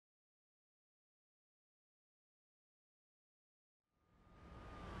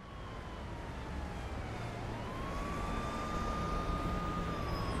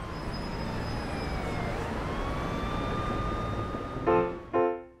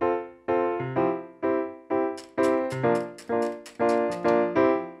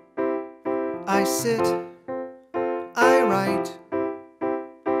I sit, I write,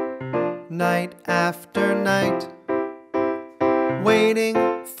 night after night, waiting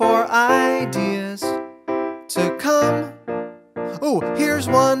for ideas to come. Oh, here's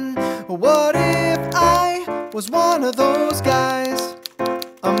one. What if I was one of those guys?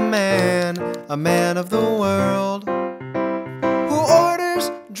 A man of the world, who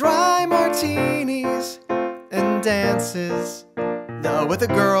orders dry martinis and dances with a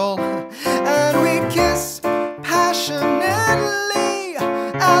girl. And we'd kiss passionately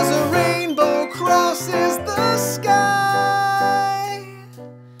as a rainbow crosses the sky,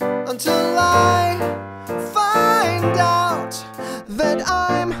 until I find out that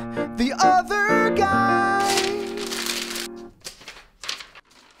I'm the other guy.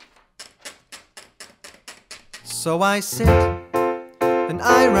 So I sit and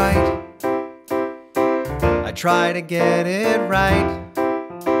I write, I try to get it right,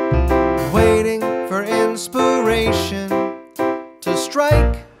 waiting for inspiration to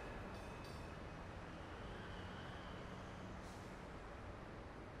strike.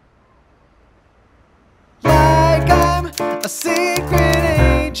 Like I'm a secret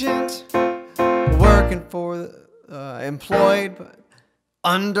agent, working for employed but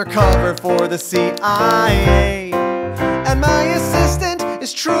undercover for the CIA. And my assistant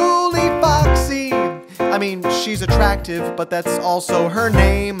is truly Foxxy. I mean, she's attractive, but that's also her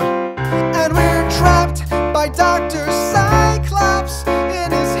name. And we're trapped by Dr. Cyclops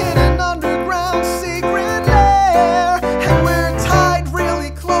in his hidden underground secret lair. And we're tied really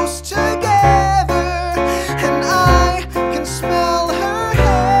close together, and I can smell her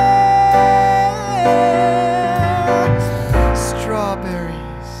hair.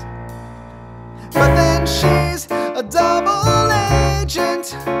 Strawberries. But then she's a double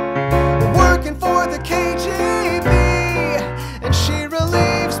agent, working for the KGB, and she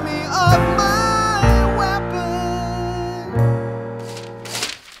relieves me of my weapon.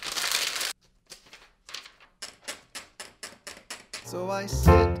 So I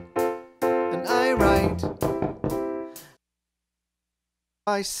sit and I write.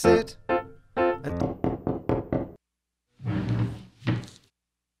 I sit and...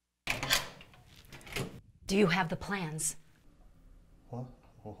 Do you have the plans? What?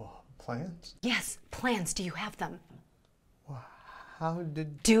 Plans? Yes, plans. Do you have them? How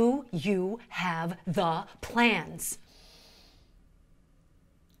did... Do you have the plans?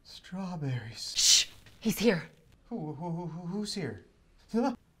 Strawberries. Shh! He's here. Who's here?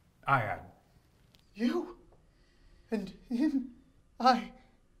 I am. You? And him? I...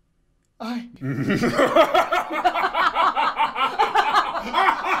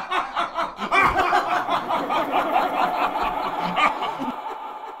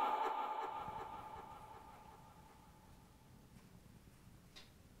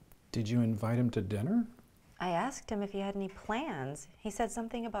 Did you invite him to dinner? I asked him if he had any plans. He said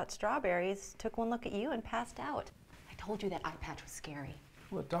something about strawberries, took one look at you, and passed out. I told you that eye patch was scary.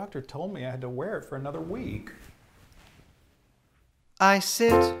 Well, the doctor told me I had to wear it for another week. I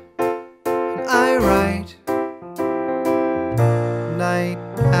sit and I write, night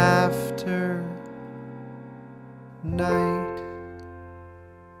after night.